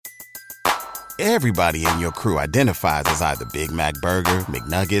Everybody in your crew identifies as either Big Mac Burger,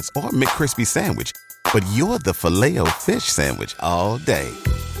 McNuggets, or McCrispy Sandwich. But you're the Filet-O-Fish Sandwich all day.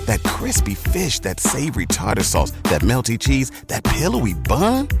 That crispy fish, that savory tartar sauce, that melty cheese, that pillowy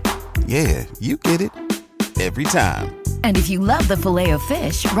bun. Yeah, you get it. Every time. And if you love the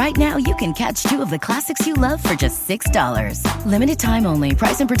Filet-O-Fish, right now you can catch two of the classics you love for just $6. Limited time only.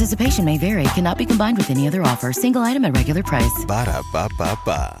 Price and participation may vary. Cannot be combined with any other offer. Single item at regular price.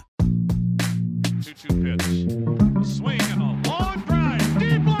 Ba-da-ba-ba-ba. 2-2 pitch. A swing and a long drive.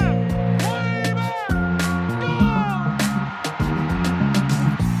 Deep left. Way back. Gone!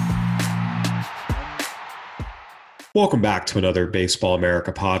 Welcome back to another Baseball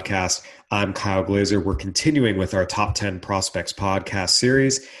America podcast. I'm Kyle Glazer. We're continuing with our Top 10 Prospects podcast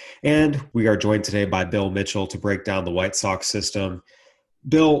series, and we are joined today by Bill Mitchell to break down the White Sox system.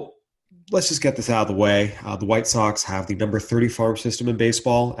 Bill, let's just get this out of the way. The White Sox have the number 30 farm system in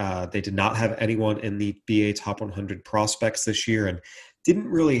baseball. They did not have anyone in the BA Top 100 prospects this year and didn't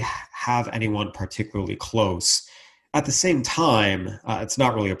really have anyone particularly close. At the same time, it's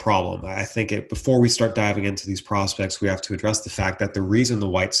not really a problem. I think before we start diving into these prospects, we have to address the fact that the reason the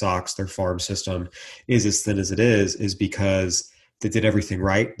White Sox, their farm system, is as thin as it is because they did everything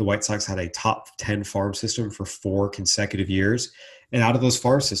right. The White Sox had a top 10 farm system for 4 consecutive years. And out of those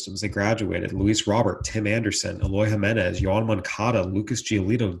farm systems, they graduated Luis Robert, Tim Anderson, Eloy Jimenez, Yoan Moncada, Lucas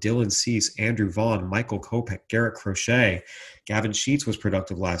Giolito, Dylan Cease, Andrew Vaughn, Michael Kopech, Garrett Crochet. Gavin Sheets was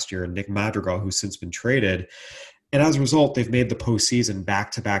productive last year, and Nick Madrigal, who's since been traded. And as a result, they've made the postseason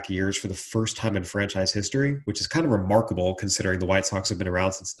back-to-back years for the first time in franchise history, which is kind of remarkable considering the White Sox have been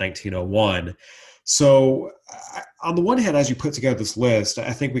around since 1901. So on the one hand, as you put together this list,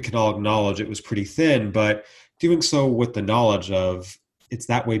 I think we can all acknowledge it was pretty thin, but doing so with the knowledge of it's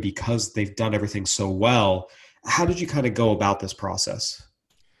that way because they've done everything so well. How did you kind of go about this process?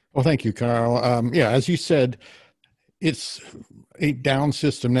 Well, thank you, Kyle. As you said, it's a down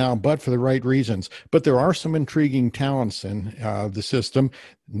system now, but for the right reasons. But there are some intriguing talents in the system.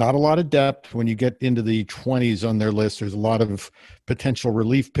 Not a lot of depth. When you get into the 20s on their list, there's a lot of potential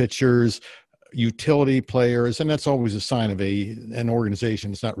relief pitchers, utility players, and that's always a sign of an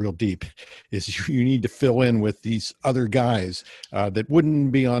organization that's not real deep, is you need to fill in with these other guys that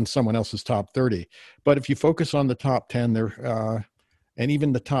wouldn't be on someone else's top 30. But if you focus on the top 10, and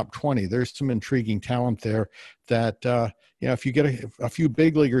even the top 20, there's some intriguing talent there that, if you get a few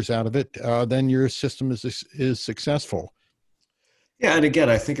big leaguers out of it, then your system is successful. Yeah, and again,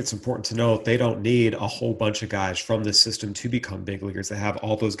 I think it's important to note they don't need a whole bunch of guys from this system to become big leaguers. They have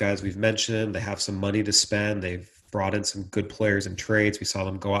all those guys we've mentioned. They have some money to spend. They've brought in some good players in trades. We saw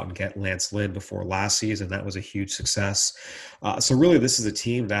them go out and get Lance Lynn before last season. That was a huge success. So really, this is a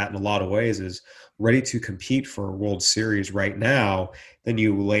team that in a lot of ways is ready to compete for a World Series right now. Then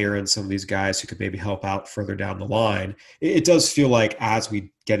you layer in some of these guys who could maybe help out further down the line. It does feel like as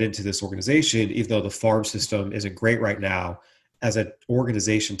we get into this organization, even though the farm system isn't great right now, as an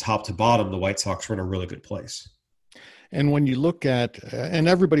organization top to bottom, the White Sox are in a really good place. And when you look at, and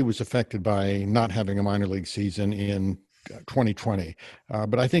everybody was affected by not having a minor league season in 2020,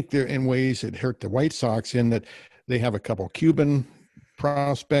 but I think there in ways it hurt the White Sox in that they have a couple Cuban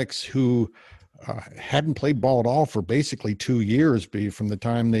prospects who hadn't played ball at all for basically 2 years from the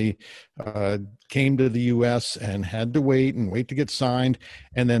time they came to the U.S. and had to wait to get signed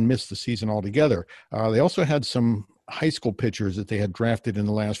and then missed the season altogether. They also had some high school pitchers that they had drafted in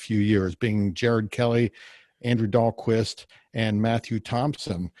the last few years, being Jared Kelly, Andrew Dahlquist, and Matthew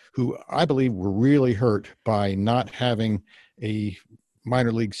Thompson, who I believe were really hurt by not having a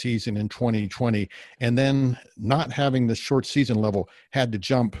minor league season in 2020, and then not having the short season level, had to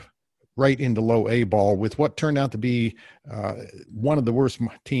jump right into low A ball with what turned out to be one of the worst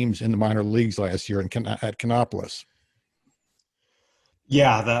teams in the minor leagues last year at Canopolis.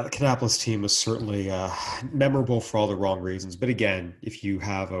 Yeah, the Canopolis team was certainly memorable for all the wrong reasons. But again, if you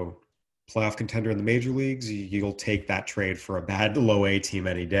have a playoff contender in the major leagues, you'll take that trade for a bad low A team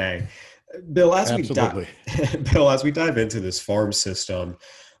any day. Bill, as we dive into this farm system,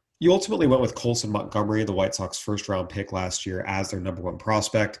 you ultimately went with Colson Montgomery, the White Sox first-round pick last year, as their number one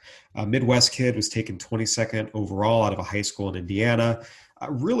prospect. A Midwest kid, was taken 22nd overall out of a high school in Indiana.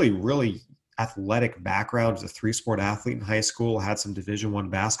 Really athletic background, as a 3-sport athlete in high school, had some Division I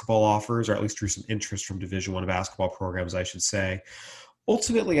basketball offers, or at least drew some interest from Division I basketball programs, I should say.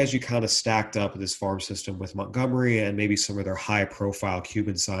 Ultimately, as you kind of stacked up this farm system with Montgomery and maybe some of their high-profile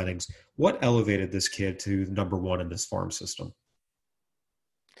Cuban signings, what elevated this kid to number one in this farm system?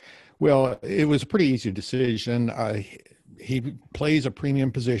 Well, it was a pretty easy decision. he plays a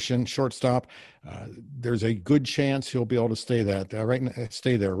premium position, shortstop. There's a good chance he'll be able to stay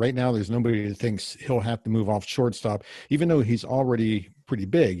stay there. Right now, there's nobody that thinks he'll have to move off shortstop, even though he's already pretty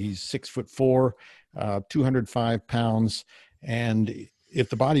big. He's 6'4", 205 pounds. And if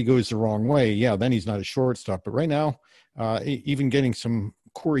the body goes the wrong way, then he's not a shortstop. But right now, even getting some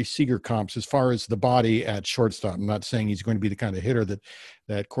Corey Seager comps as far as the body at shortstop. I'm not saying he's going to be the kind of hitter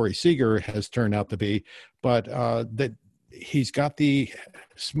that Corey Seager has turned out to be, but that he's got the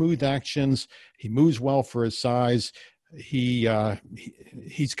smooth actions. He moves well for his size. He's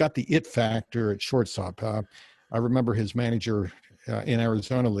got the it factor at shortstop. I remember his manager in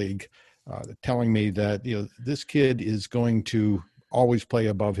Arizona League telling me that this kid is going to always play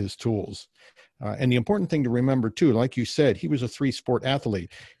above his tools. And the important thing to remember, too, like you said, he was a three-sport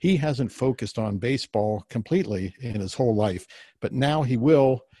athlete. He hasn't focused on baseball completely in his whole life, but now he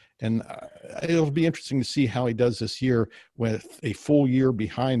will. And it'll be interesting to see how he does this year with a full year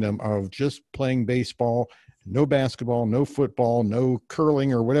behind him of just playing baseball, no basketball, no football, no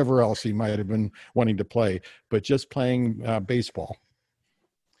curling or whatever else he might have been wanting to play, but just playing baseball.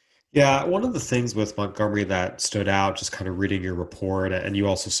 Yeah, one of the things with Montgomery that stood out, just kind of reading your report, and you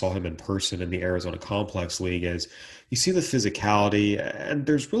also saw him in person in the Arizona Complex League, is you see the physicality, and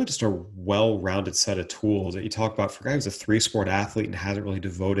there's really just a well-rounded set of tools that you talk about. For a guy who's a three-sport athlete and hasn't really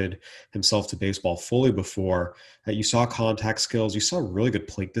devoted himself to baseball fully before, you saw contact skills, you saw really good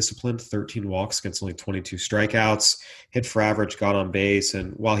plate discipline, 13 walks against only 22 strikeouts, hit for average, got on base,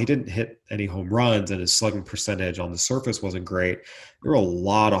 and while he didn't hit any home runs and his slugging percentage on the surface wasn't great, there were a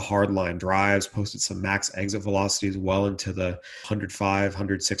lot of hard line drives, posted some max exit velocities well into the 105,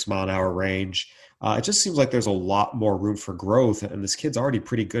 106 mile an hour range. It just seems like there's a lot more room for growth, and this kid's already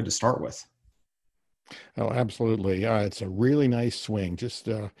pretty good to start with. Oh, absolutely. It's a really nice swing. Just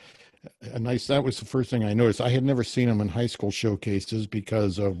a nice, that was the first thing I noticed. I had never seen him in high school showcases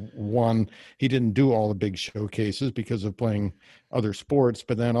because of one, he didn't do all the big showcases because of playing other sports,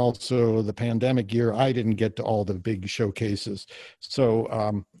 but then also the pandemic year, I didn't get to all the big showcases.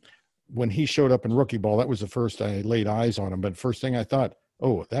 So when he showed up in rookie ball, that was the first I laid eyes on him. But first thing I thought,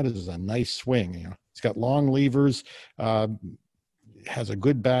 oh, that is a nice swing. He's got long levers, has a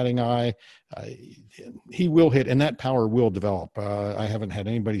good batting eye. He will hit, and that power will develop. I haven't had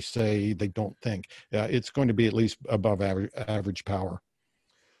anybody say they don't think. It's going to be at least above average power.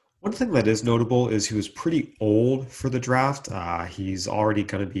 One thing that is notable is he was pretty old for the draft. He's already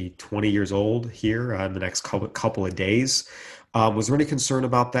going to be 20 years old here in the next couple of days. Was there any concern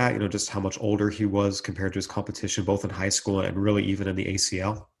about that? Just how much older he was compared to his competition, both in high school and really even in the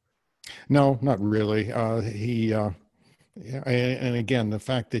ACL? No, not really. And again, the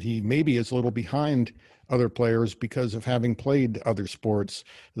fact that he maybe is a little behind other players because of having played other sports,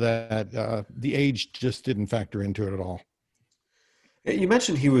 that the age just didn't factor into it at all. You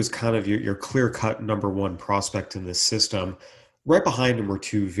mentioned he was kind of your clear-cut number one prospect in this system. Right behind him were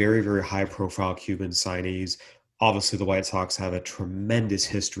two very, very high-profile Cuban signees. Obviously, the White Sox have a tremendous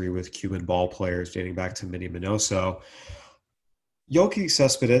history with Cuban ball players dating back to Minnie Minoso. Yoelqui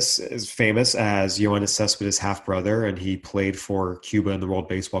Cespedes is famous as Yoenis Cespedes' half-brother, and he played for Cuba in the World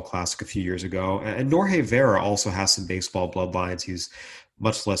Baseball Classic a few years ago. And Jorge Vera also has some baseball bloodlines. He's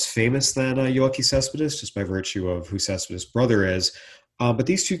much less famous than Yoelqui Cespedes, just by virtue of who Cespedes' brother is. But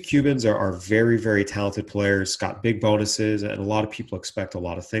these two Cubans are very, very talented players, got big bonuses, and a lot of people expect a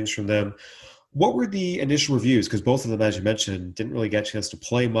lot of things from them. What were the initial reviews? Because both of them, as you mentioned, didn't really get a chance to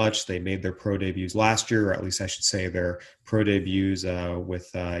play much. They made their pro debuts last year, or at least I should say their pro debuts with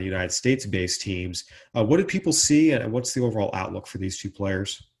United States-based teams. What did people see, and what's the overall outlook for these two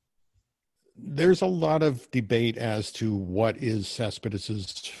players? There's a lot of debate as to what is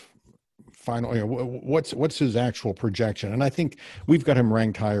Cespedes' final, what's his actual projection. And I think we've got him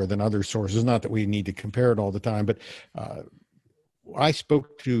ranked higher than other sources. Not that we need to compare it all the time, but I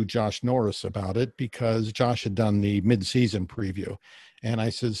spoke to Josh Norris about it because Josh had done the midseason preview. And I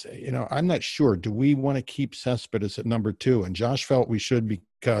says, I'm not sure. Do we want to keep Cespedes at number 2? And Josh felt we should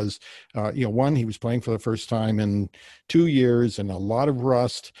because, one, he was playing for the first time in 2 years and a lot of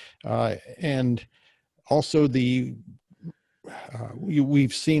rust. And also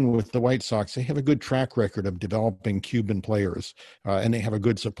we've seen with the White Sox, they have a good track record of developing Cuban players, and they have a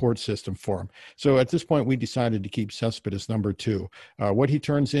good support system for them. So at this point, we decided to keep Cespedes number 2. What he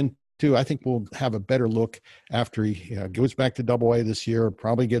turns into, I think we'll have a better look after he goes back to AA this year,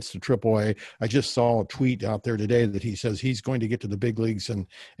 probably gets to AAA. I just saw a tweet out there today that he says he's going to get to the big leagues and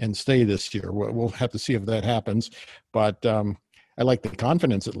stay this year. We'll have to see if that happens, but I like the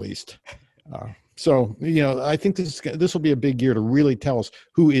confidence at least. So, I think this will be a big year to really tell us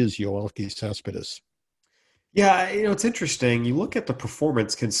who is Yoelqui Cespedes. Yeah, it's interesting. You look at the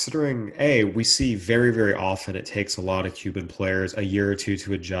performance considering, we see very, very often it takes a lot of Cuban players a year or two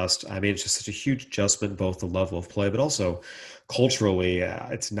to adjust. I mean, it's just such a huge adjustment, both the level of play, but also culturally.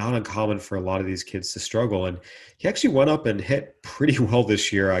 It's not uncommon for a lot of these kids to struggle. And he actually went up and hit pretty well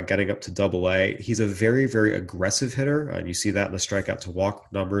this year, getting up to double A. He's a very, very aggressive hitter, and you see that in the strikeout to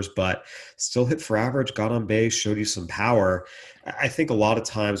walk numbers, but still hit for average, got on base, showed you some power. I think a lot of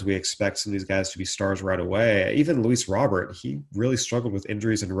times we expect some of these guys to be stars right away. Even Luis Robert, he really struggled with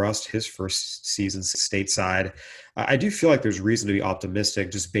injuries and rust his first season stateside. I do feel like there's reason to be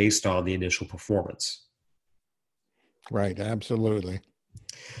optimistic just based on the initial performance. Right, absolutely.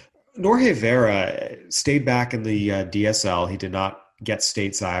 Norge Vera stayed back in the DSL. He did not get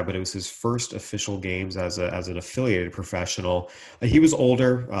stateside, but it was his first official games as an affiliated professional. He was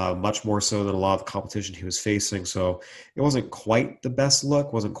older, much more so than a lot of the competition he was facing, so it wasn't quite the best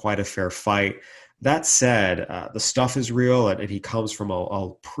look, wasn't quite a fair fight. That said, the stuff is real, and he comes from a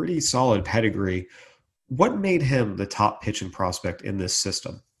pretty solid pedigree. What made him the top pitching prospect in this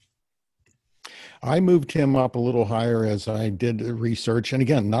system? I moved him up a little higher as I did research. And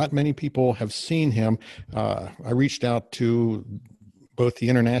again, not many people have seen him. I reached out to both the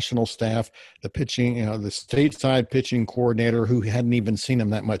international staff, the pitching, the stateside pitching coordinator, who hadn't even seen him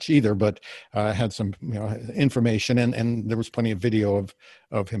that much either, but had some information, and there was plenty of video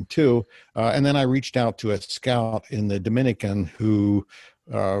of him too. And then I reached out to a scout in the Dominican who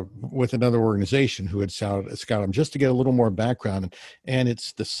with another organization who had scouted him just to get a little more background. And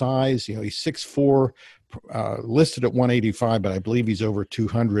it's the size, he's 6'4", listed at 185, but I believe he's over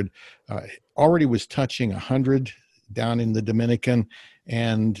 200. Already was touching 100 down in the Dominican,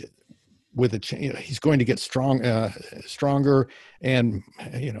 and with he's going to get stronger, and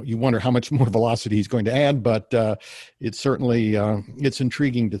you wonder how much more velocity he's going to add, but it's certainly it's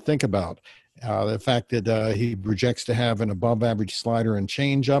intriguing to think about. The fact that he projects to have an above average slider and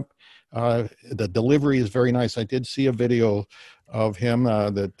changeup. The delivery is very nice. I did see a video of him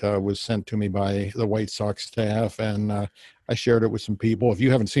that was sent to me by the White Sox staff, and I shared it with some people. If you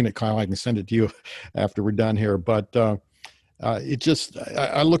haven't seen it, Kyle, I can send it to you after we're done here. But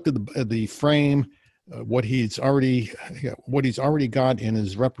I looked at the frame, what he's already got in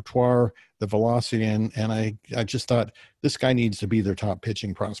his repertoire, the velocity, and I just thought this guy needs to be their top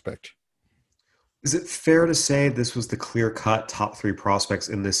pitching prospect. Is it fair to say this was the clear-cut top three prospects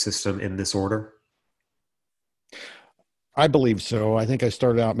in this system in this order? I believe so. I think I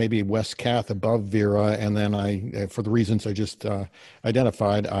started out maybe Wes Kath above Vera, and then I, for the reasons I just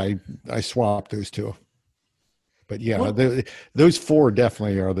identified, I swapped those two. But yeah, those four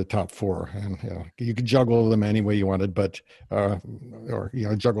definitely are the top four, and you could juggle them any way you wanted, but or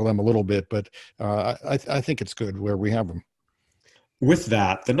juggle them a little bit. But I think it's good where we have them. With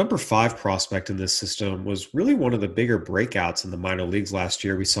that, the number 5 prospect in this system was really one of the bigger breakouts in the minor leagues last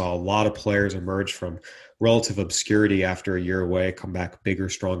year. We saw a lot of players emerge from relative obscurity after a year away, come back bigger,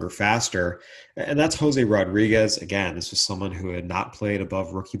 stronger, faster. And that's Jose Rodriguez. Again, this was someone who had not played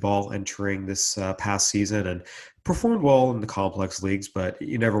above rookie ball entering this past season and performed well in the complex leagues, but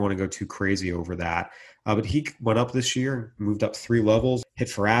you never want to go too crazy over that. But he went up this year, moved up 3 levels, hit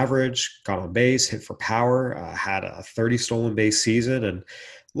for average, got on base, hit for power, had a 30 stolen base season. And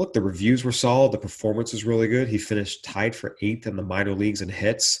look, the reviews were solid. The performance was really good. He finished tied for 8th in the minor leagues in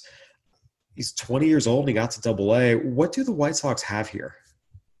hits. He's 20 years old and he got to Double A. What do the White Sox have here?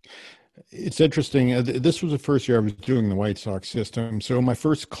 It's interesting. This was the first year I was doing the White Sox system. So my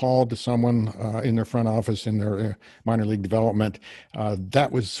first call to someone in their front office in their minor league development,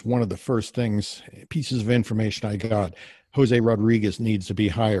 that was one of the first pieces of information I got. Jose Rodriguez needs to be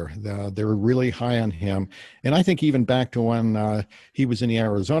higher. They're really high on him. And I think even back to when he was in the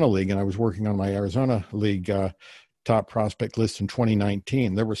Arizona League and I was working on my Arizona League top prospect list in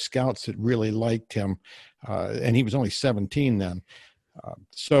 2019, there were scouts that really liked him. And he was only 17 then.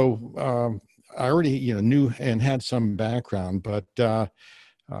 So I already, knew and had some background, but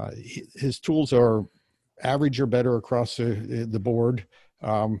his tools are average or better across the board.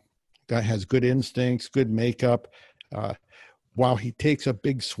 Guy has good instincts, good makeup. While he takes a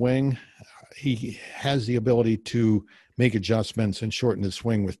big swing, he has the ability to make adjustments and shorten the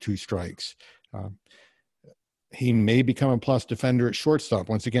swing with 2 strikes. He may become a plus defender at shortstop.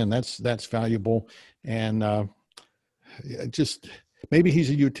 Once again, that's valuable, and just. Maybe he's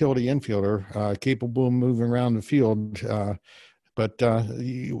a utility infielder, capable of moving around the field, but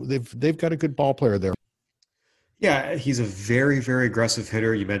they've got a good ball player there. Yeah, he's a very, very aggressive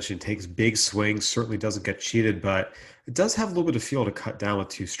hitter. You mentioned takes big swings, certainly doesn't get cheated, but it does have a little bit of feel to cut down with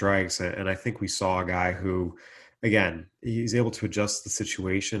 2 strikes. And I think we saw a guy who again, he's able to adjust the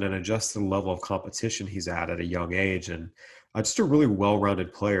situation and adjust the level of competition he's at a young age. And just a really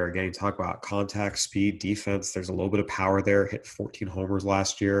well-rounded player. Again, you talk about contact, speed, defense. There's a little bit of power there. Hit 14 homers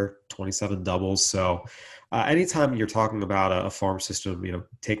last year, 27 doubles. So anytime you're talking about a farm system,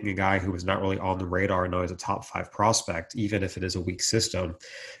 taking a guy who was not really on the radar and now is a top 5 prospect, even if it is a weak system,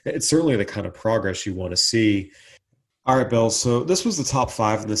 it's certainly the kind of progress you want to see. All right, Bill. So this was the top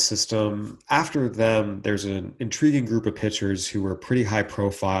 5 in the system. After them, there's an intriguing group of pitchers who were pretty high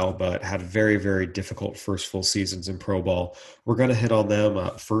profile, but had very, very difficult first full seasons in pro ball. We're going to hit on them.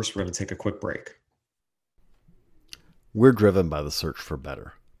 First, we're going to take a quick break. We're driven by the search for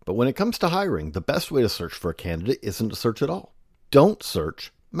better. But when it comes to hiring, the best way to search for a candidate isn't to search at all. Don't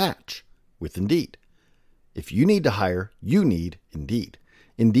search, match with Indeed. If you need to hire, you need Indeed.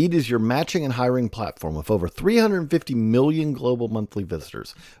 Indeed is your matching and hiring platform with over 350 million global monthly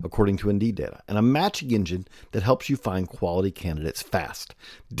visitors, according to Indeed data, and a matching engine that helps you find quality candidates fast.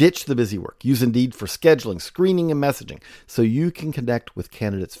 Ditch the busy work. Use Indeed for scheduling, screening, and messaging so you can connect with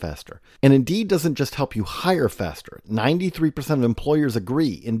candidates faster. And Indeed doesn't just help you hire faster. 93% of employers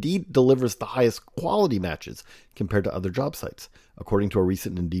agree Indeed delivers the highest quality matches compared to other job sites, according to a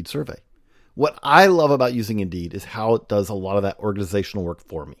recent Indeed survey. What I love about using Indeed is how it does a lot of that organizational work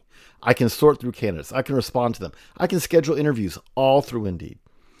for me. I can sort through candidates. I can respond to them. I can schedule interviews all through Indeed.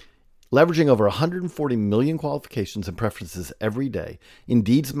 Leveraging over 140 million qualifications and preferences every day,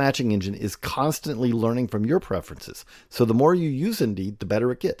 Indeed's matching engine is constantly learning from your preferences. So the more you use Indeed, the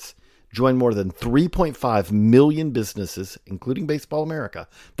better it gets. Join more than 3.5 million businesses, including Baseball America,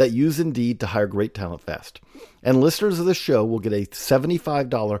 that use Indeed to hire great talent fast. And listeners of the show will get a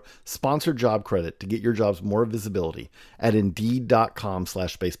 $75 sponsored job credit to get your jobs more visibility at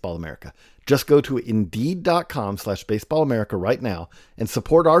Indeed.com/BaseballAmerica. Just go to Indeed.com/BaseballAmerica right now and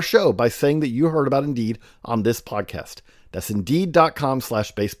support our show by saying that you heard about Indeed on this podcast. That's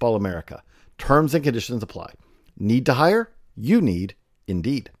Indeed.com/BaseballAmerica. Terms and conditions apply. Need to hire? You need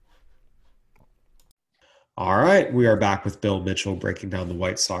Indeed. All right, we are back with Bill Mitchell breaking down the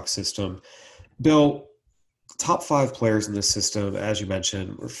White Sox system. Bill, top 5 players in this system, as you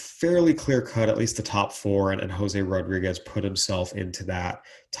mentioned, were fairly clear-cut, at least the top 4, and Jose Rodriguez put himself into that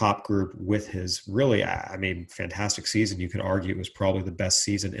top group with his really, fantastic season. You could argue it was probably the best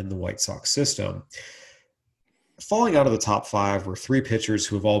season in the White Sox system. Falling out of the top 5 were 3 pitchers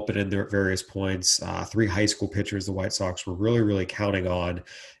who have all been in there at various points, 3 high school pitchers the White Sox were really, really counting on.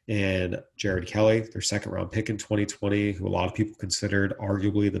 And Jared Kelly, their second-round pick in 2020, who a lot of people considered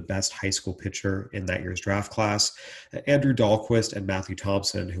arguably the best high school pitcher in that year's draft class. Andrew Dahlquist and Matthew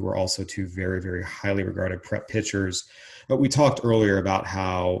Thompson, who were also 2 very, very highly regarded prep pitchers. But we talked earlier about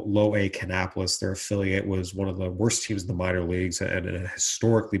how Low A Kannapolis, their affiliate, was one of the worst teams in the minor leagues and a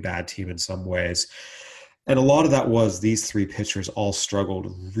historically bad team in some ways. And a lot of that was these 3 pitchers all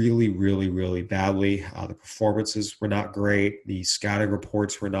struggled really, really, really badly. The performances were not great. The scouting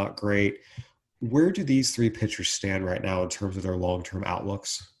reports were not great. Where do these 3 pitchers stand right now in terms of their long-term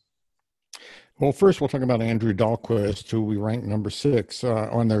outlooks? Well, first we'll talk about Andrew Dahlquist, who we ranked number 6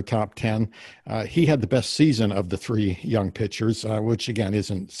 on their top 10. He had the best season of the 3 young pitchers, which again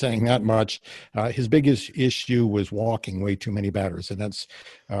isn't saying that much. His biggest issue was walking way too many batters, and that's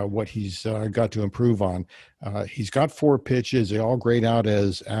what he's got to improve on. He's got 4 pitches. They all grade out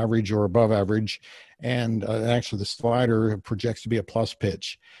as average or above average, and actually the slider projects to be a plus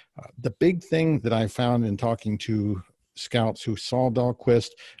pitch. The big thing that I found in talking to scouts who saw Dahlquist,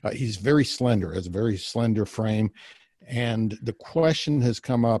 he's very slender, has a very slender frame. And the question has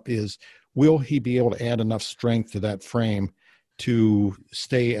come up is, will he be able to add enough strength to that frame to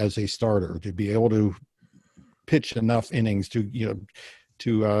stay as a starter, to be able to pitch enough innings to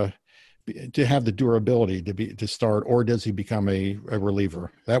have the durability to start, or does he become a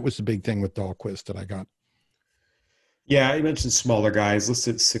reliever? That was the big thing with Dahlquist that I got. Yeah, you mentioned smaller guys,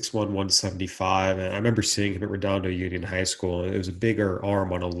 listed 6'1", 175, and I remember seeing him at Redondo Union High School. It was a bigger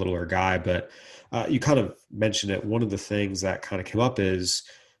arm on a littler guy, but you kind of mentioned it. One of the things that kind of came up is,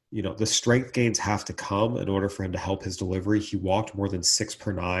 the strength gains have to come in order for him to help his delivery. He walked more than 6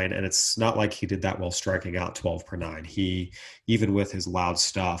 per 9, and it's not like he did that while striking out 12 per 9. He, even with his loud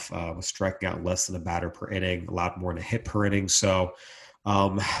stuff, was striking out less than a batter per inning, allowed more than a hit per inning. So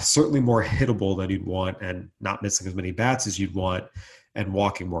certainly more hittable than you'd want, and not missing as many bats as you'd want, and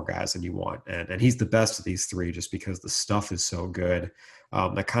walking more guys than you want. And he's the best of these 3 just because the stuff is so good.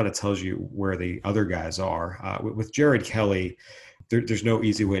 That kind of tells you where the other guys are. With Jared Kelly, there's no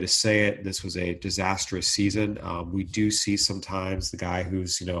easy way to say it. This was a disastrous season. We do see sometimes the guy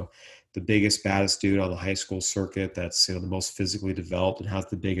who's, the biggest, baddest dude on the high school circuit that's, the most physically developed and has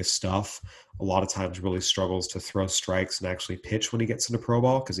the biggest stuff, a lot of times really struggles to throw strikes and actually pitch when he gets into pro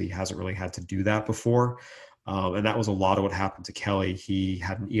ball because he hasn't really had to do that before. And that was a lot of what happened to Kelly. He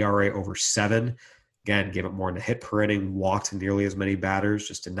had an ERA over 7. Again, gave up more than a hit per inning, walked nearly as many batters,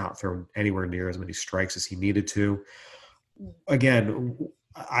 just did not throw anywhere near as many strikes as he needed to. Again,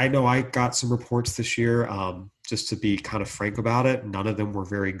 I know I got some reports this year, just to be kind of frank about it. None of them were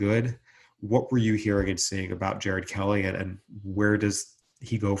very good. What were you hearing and seeing about Jared Kelly, and where does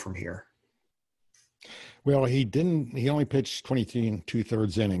he go from here? Well, he only pitched 23 and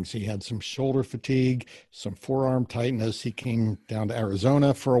 2/3 innings. He had some shoulder fatigue, some forearm tightness. He came down to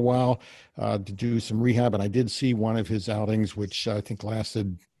Arizona for a while to do some rehab. And I did see one of his outings, which I think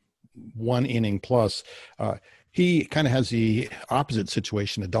lasted 1 inning plus. He kind of has the opposite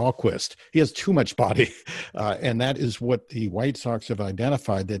situation of Dahlquist. He has too much body. And that is what the White Sox have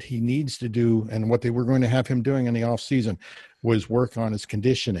identified that he needs to do. And what they were going to have him doing in the offseason was work on his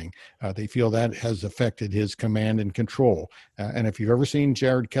conditioning. They feel that has affected his command and control. And if you've ever seen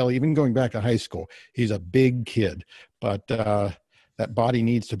Jared Kelly, even going back to high school, he's a big kid. But that body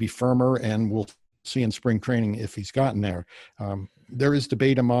needs to be firmer, and we'll see in spring training if he's gotten there. There is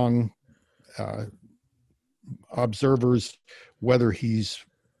debate among observers whether he's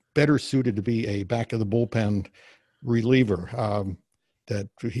better suited to be a back of the bullpen reliever, that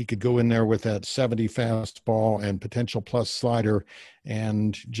he could go in there with that 70 fastball and potential plus slider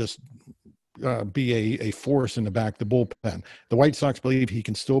and just be a force in the back of the bullpen. The White Sox believe he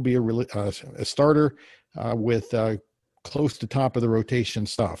can still be a starter with close to top of the rotation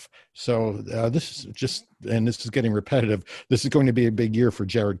stuff. So this is getting repetitive. This is going to be a big year for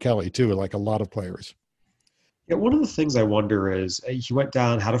Jared Kelly too, like a lot of players. Yeah, one of the things I wonder is he went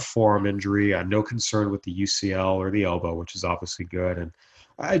down, had a forearm injury, no concern with the UCL or the elbow, which is obviously good. And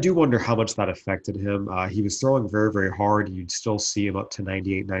I do wonder how much that affected him. He was throwing very, very hard. You'd still see him up to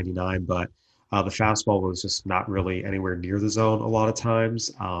 98, 99, but the fastball was just not really anywhere near the zone a lot of times.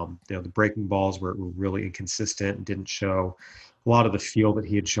 The breaking balls were really inconsistent and didn't show a lot of the feel that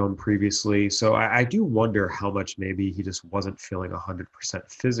he had shown previously. So I do wonder how much maybe he just wasn't feeling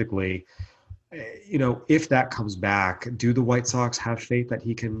 100% physically. If that comes back, do the White Sox have faith that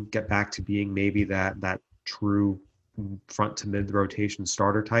he can get back to being maybe that true front to mid rotation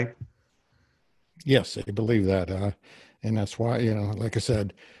starter type? Yes, I believe that. And that's why, like I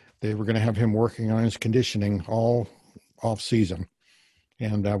said, they were going to have him working on his conditioning all off season.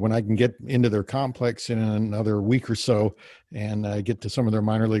 And when I can get into their complex in another week or so and get to some of their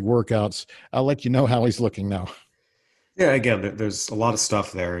minor league workouts, I'll let you know how he's looking now. Yeah, again, there's a lot of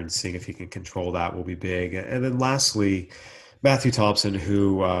stuff there, and seeing if he can control that will be big. And then lastly, Matthew Thompson,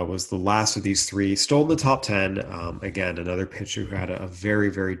 who was the last of these three, still in the top 10. Again, another pitcher who had a very,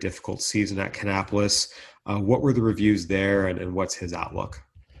 very difficult season at Kannapolis. What were the reviews there, and what's his outlook?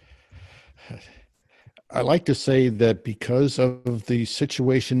 I like to say that because of the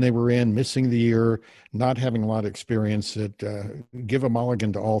situation they were in, missing the year, not having a lot of experience, that give a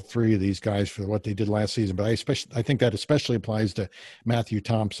mulligan to all three of these guys for what they did last season. But I think that especially applies to Matthew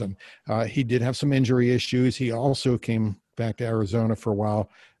Thompson. He did have some injury issues. He also came back to Arizona for a while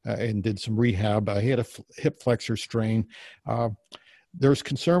and did some rehab. He had a hip flexor strain. There's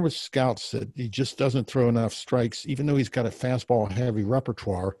concern with scouts that he just doesn't throw enough strikes, even though he's got a fastball heavy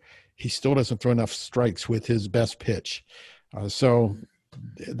repertoire. He still doesn't throw enough strikes with his best pitch. So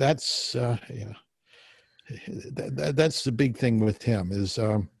that's that's the big thing with him is,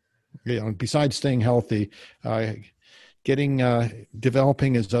 besides staying healthy,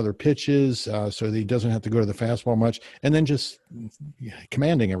 developing his other pitches so that he doesn't have to go to the fastball much, and then just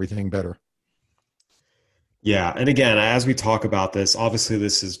commanding everything better. Yeah, and again, as we talk about this, obviously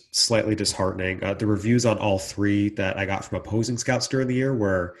this is slightly disheartening. The reviews on all three that I got from opposing scouts during the year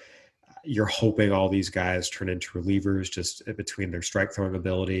were, you're hoping all these guys turn into relievers just between their strike throwing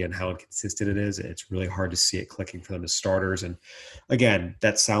ability and how inconsistent it is. It's really hard to see it clicking for them as starters. And again,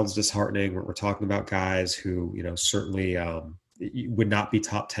 that sounds disheartening. We're talking about guys who, certainly would not be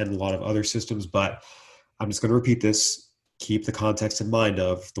top 10 in a lot of other systems, but I'm just going to repeat this. Keep the context in mind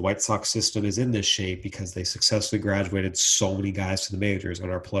of the White Sox system is in this shape because they successfully graduated so many guys to the majors on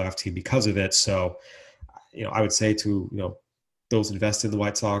our playoff team because of it. So, I would say to, those invested in the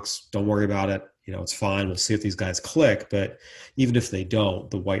White Sox, don't worry about it. It's fine. We'll see if these guys click. But even if they don't,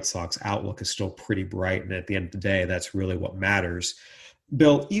 the White Sox outlook is still pretty bright. And at the end of the day, that's really what matters.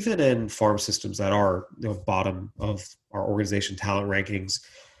 Bill, even in farm systems that are bottom of our organization talent rankings,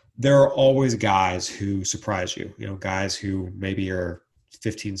 there are always guys who surprise you, guys who maybe are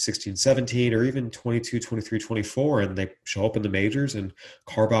 15, 16, 17, or even 22, 23, 24, and they show up in the majors and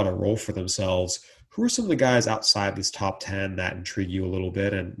carve out a role for themselves. Who are some of the guys outside this top 10 that intrigue you a little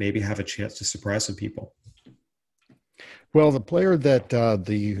bit and maybe have a chance to surprise some people? Well, the player that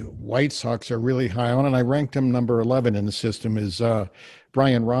the White Sox are really high on, and I ranked him number 11 in the system, is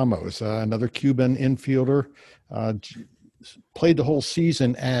Brian Ramos, another Cuban infielder. Played the whole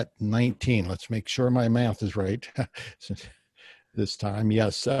season at 19. Let's make sure my math is right this time.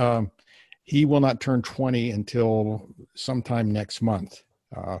 Yes, he will not turn 20 until sometime next month.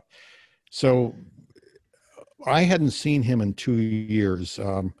 So I hadn't seen him in 2 years.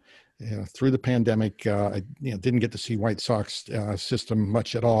 Through the pandemic, I didn't get to see White Sox system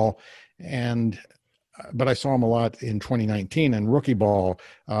much at all, but I saw him a lot in 2019 and rookie ball.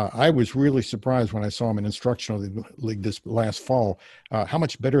 I was really surprised when I saw him in instructional league this last fall, how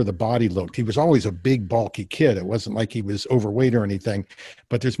much better the body looked. He was always a big, bulky kid. It wasn't like he was overweight or anything,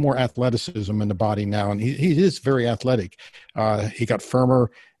 but there's more athleticism in the body now, and he is very athletic. He got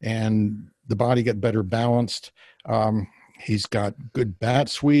firmer, and the body got better balanced. He's got good bat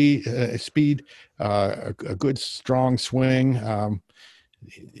speed, a good strong swing.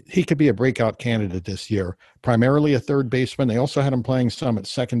 He could be a breakout candidate this year, primarily a third baseman. They also had him playing some at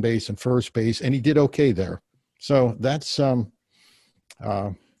second base and first base, and he did okay there. So that's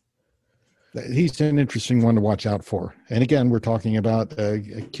he's an interesting one to watch out for. And again, we're talking about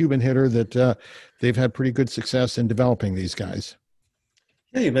a Cuban hitter that they've had pretty good success in developing these guys.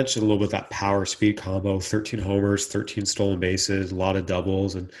 Yeah, you mentioned a little bit that power speed combo, 13 homers, 13 stolen bases, a lot of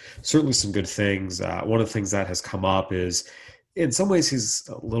doubles, and certainly some good things. One of the things that has come up is in some ways he's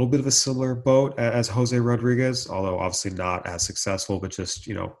a little bit of a similar boat as Jose Rodriguez, although obviously not as successful, but just,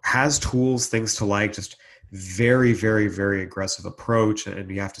 has tools, things to like, just very, very, very aggressive approach.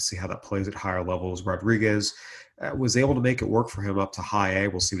 And you have to see how that plays at higher levels. Rodriguez was able to make it work for him up to high A.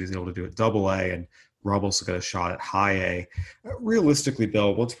 We'll see what he's able to do at double A, and Ramos got a shot at high A. Realistically,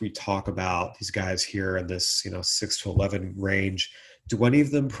 Bill, once we talk about these guys here in this 6 to 11 range, do any of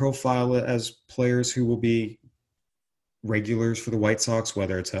them profile it as players who will be regulars for the White Sox,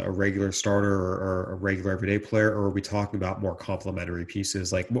 whether it's a regular starter or a regular everyday player, or are we talking about more complementary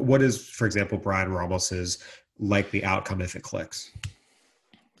pieces? Like what is, for example, Brian Ramos's likely outcome if it clicks?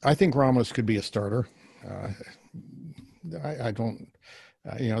 I think Ramos could be a starter. I don't.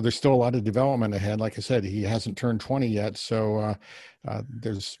 There's still a lot of development ahead. Like I said, he hasn't turned 20 yet, so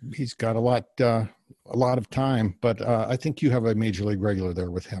he's got a lot of time. But I think you have a major league regular there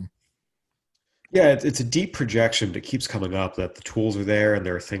with him. Yeah, it's a deep projection that keeps coming up that the tools are there and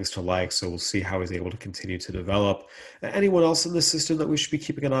there are things to like. So we'll see how he's able to continue to develop. Anyone else in the system that we should be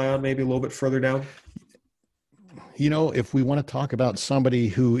keeping an eye on, maybe a little bit further down? If we want to talk about somebody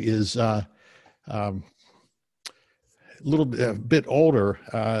who is a bit older,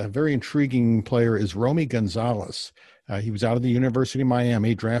 a very intriguing player is Romy Gonzalez. He was out of the University of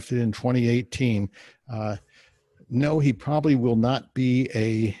Miami, drafted in 2018. No, he probably will not be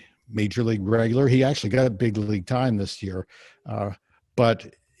a major league regular. He actually got big league time this year,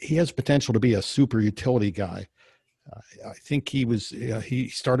 but he has potential to be a super utility guy. I think he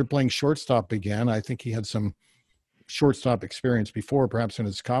started playing shortstop again. I think he had some shortstop experience before, perhaps in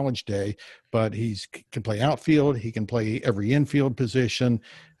his college day, but he can play outfield. He can play every infield position.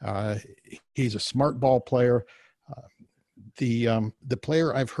 He's a smart ball player. The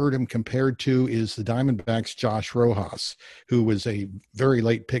player I've heard him compared to is the Diamondbacks' Josh Rojas, who was a very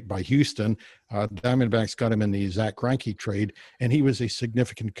late pick by Houston. Diamondbacks got him in the Zach Greinke trade, and he was a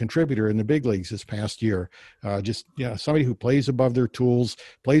significant contributor in the big leagues this past year. Somebody who plays above their tools,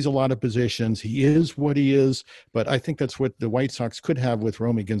 plays a lot of positions. He is what he is, but I think that's what the White Sox could have with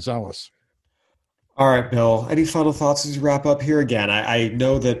Romy Gonzalez. All right, Bill, any final thoughts as you wrap up here? Again, I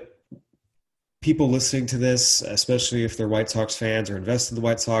know that people listening to this, especially if they're White Sox fans or invest in the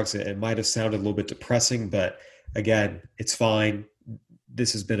White Sox, it might have sounded a little bit depressing, but again, it's fine.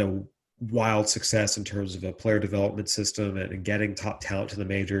 This has been a wild success in terms of a player development system and getting top talent to the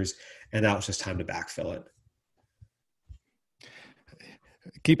majors, and now it's just time to backfill it.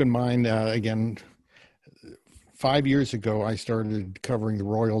 Keep in mind, again, 5 years ago, I started covering the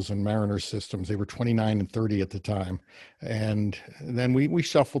Royals and Mariners systems. They were 29 and 30 at the time. And then we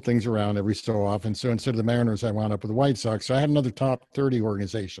shuffled things around every so often. So instead of the Mariners, I wound up with the White Sox. So I had another top 30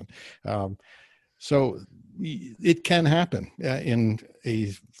 organization. So it can happen in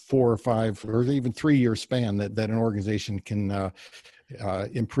a 4 or 5 or even 3 year span that an organization can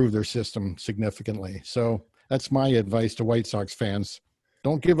improve their system significantly. So that's my advice to White Sox fans.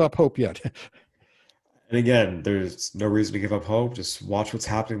 Don't give up hope yet. And again, there's no reason to give up hope. Just watch what's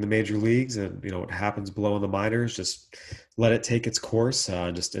happening in the major leagues, and what happens below in the minors. Just let it take its course.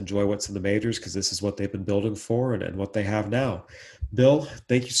 Just enjoy what's in the majors, because this is what they've been building for and what they have now. Bill,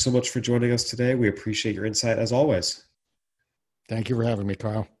 thank you so much for joining us today. We appreciate your insight as always. Thank you for having me,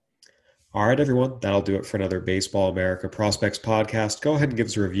 Kyle. All right, everyone. That'll do it for another Baseball America Prospects podcast. Go ahead and give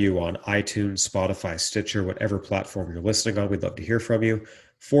us a review on iTunes, Spotify, Stitcher, whatever platform you're listening on. We'd love to hear from you.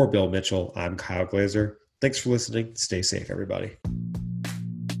 For Bill Mitchell, I'm Kyle Glaser. Thanks for listening. Stay safe, everybody.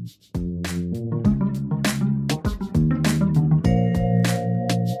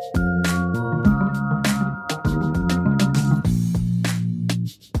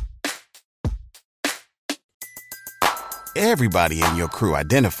 Everybody in your crew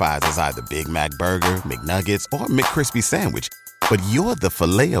identifies as either Big Mac Burger, McNuggets, or McCrispy Sandwich. But you're the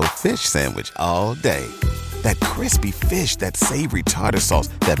Filet-O-Fish Sandwich all day. That crispy fish, that savory tartar sauce,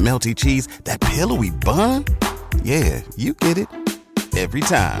 that melty cheese, that pillowy bun. Yeah, you get it. Every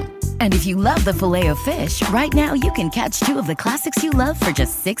time. And if you love the Filet-O-Fish, right now you can catch 2 of the classics you love for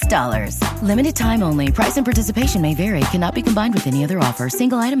just $6. Limited time only. Price and participation may vary. Cannot be combined with any other offer.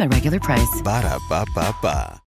 Single item at regular price. Ba-da-ba-ba-ba.